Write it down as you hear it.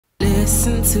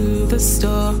listen to the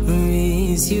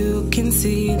stories, you can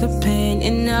see the pain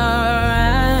in our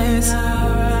eyes.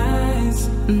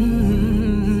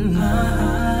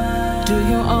 Do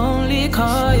you only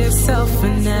call yourself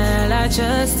an ally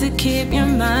just to keep your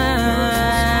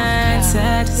mind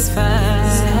satisfied?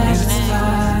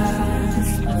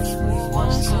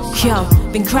 Yo,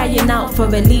 been crying out for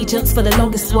allegiance for the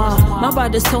longest while. My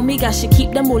brothers told me I should keep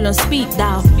them all on speed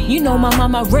dial. You know my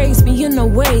mama raised me in a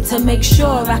way to make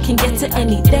sure I can get it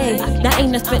any day. That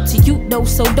ain't a threat to you though,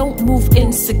 so don't move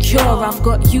insecure. I've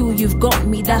got you, you've got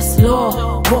me, that's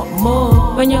law. What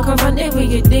more? When you're confronted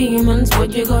with your demons,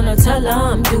 what you gonna tell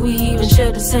them? Do we even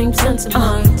share the same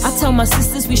sentiments? I tell my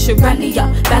sisters we should rally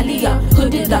up,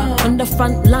 hood it up, on the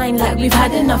front line like we've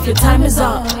had enough, your time is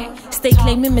up. Stay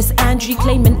claiming Miss Andrew,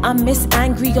 claiming I'm Miss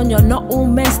Angry on your not all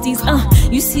menstees.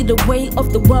 You see the weight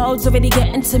of the world's already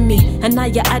getting to me, and now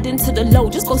you're adding to the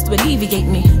load. You're supposed to alleviate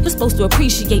me, you're supposed to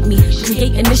appreciate me,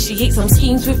 create, initiate some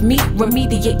schemes with me,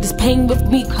 remediate this pain with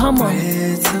me. Come on.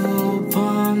 Little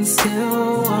bones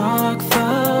still walk the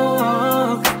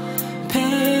walk,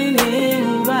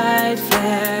 painting white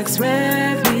flags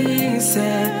red. We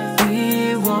said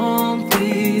we won't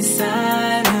be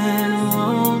silent,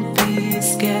 won't be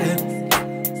scared.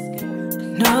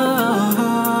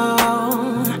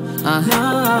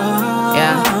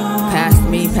 Yeah, past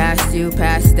me, past you,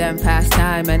 past them, past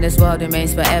time, and this world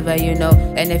remains forever, you know.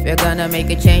 And if you're gonna make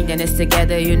a change, then it's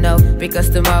together, you know. Because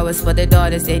tomorrow is for the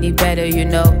daughters, they need better, you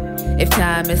know. If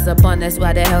time is upon us,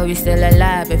 why the hell we still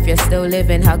alive? If you're still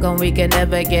living, how come we can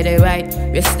never get it right?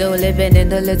 We're still living in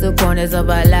the little corners of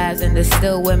our lives, and there's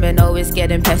still women always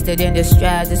getting pestered in the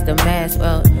strides. It's the man's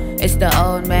world, it's the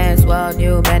old man's world.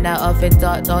 New men are often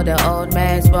taught all the old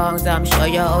man's wrongs. I'm sure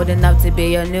you're old enough to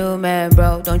be a new man,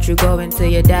 bro. Don't you go until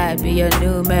you die, be a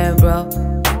new man, bro.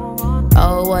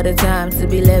 Oh, what a time to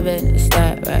be living. Is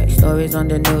that right? Stories on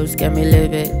the news get me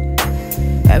livid.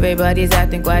 Everybody's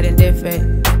acting quite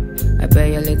indifferent. I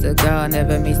bet your little girl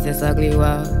never meets this ugly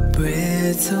world.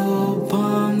 Brittle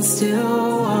bones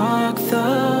still walk the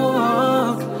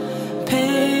walk,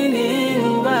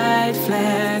 painting white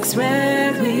flags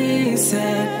red. We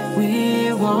said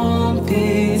we won't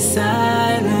be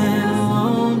silent,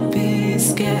 won't be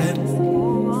scared.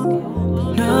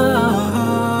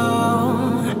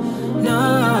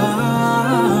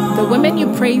 The women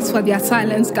you praise for their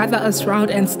silence gather us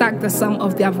round and stack the sum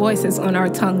of their voices on our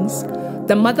tongues.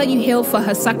 The mother you hail for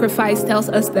her sacrifice tells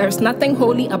us there's nothing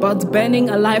holy about burning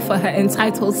alive for her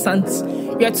entitled sons.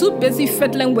 You're too busy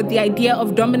fiddling with the idea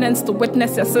of dominance to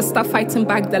witness your sister fighting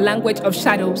back the language of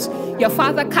shadows. Your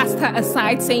father cast her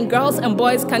aside, saying girls and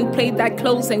boys can't play that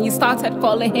close, and you started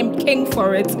calling him king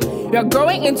for it. You're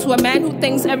growing into a man who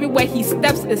thinks everywhere he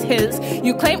steps is his.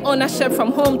 You claim ownership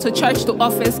from home to church to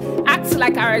office, act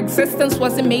like our existence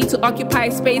wasn't made to occupy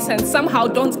space, and somehow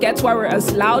don't get where we're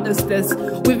as loud as this.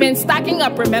 We've been stacking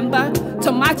up, remember?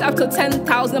 To match up to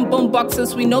 10,000 boom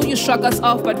boxes. We know you shrug us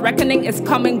off, but reckoning is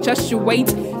coming, just you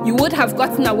wait. You would have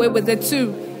gotten away with it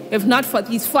too, if not for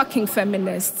these fucking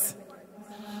feminists.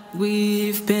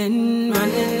 We've been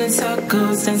running in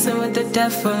circles, dancing with the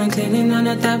devil and cleaning on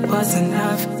that was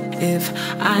enough. If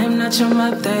I'm not your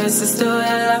mother, it's still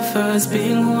your lovers.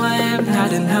 Being who I am,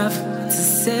 not enough to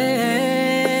save.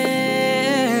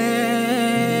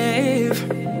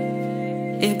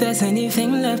 If there's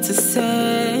anything left to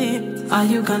say, are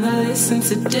you gonna listen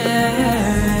today?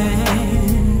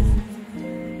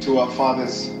 To our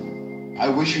fathers, I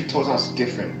wish you taught us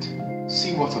different.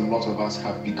 See what a lot of us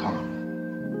have become.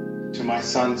 To my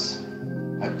sons,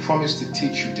 I promise to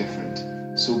teach you different,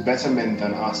 so better men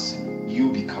than us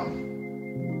you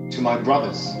become. To my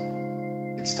brothers,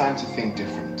 it's time to think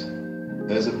different.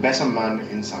 There's a better man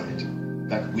inside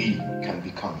that we can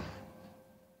become.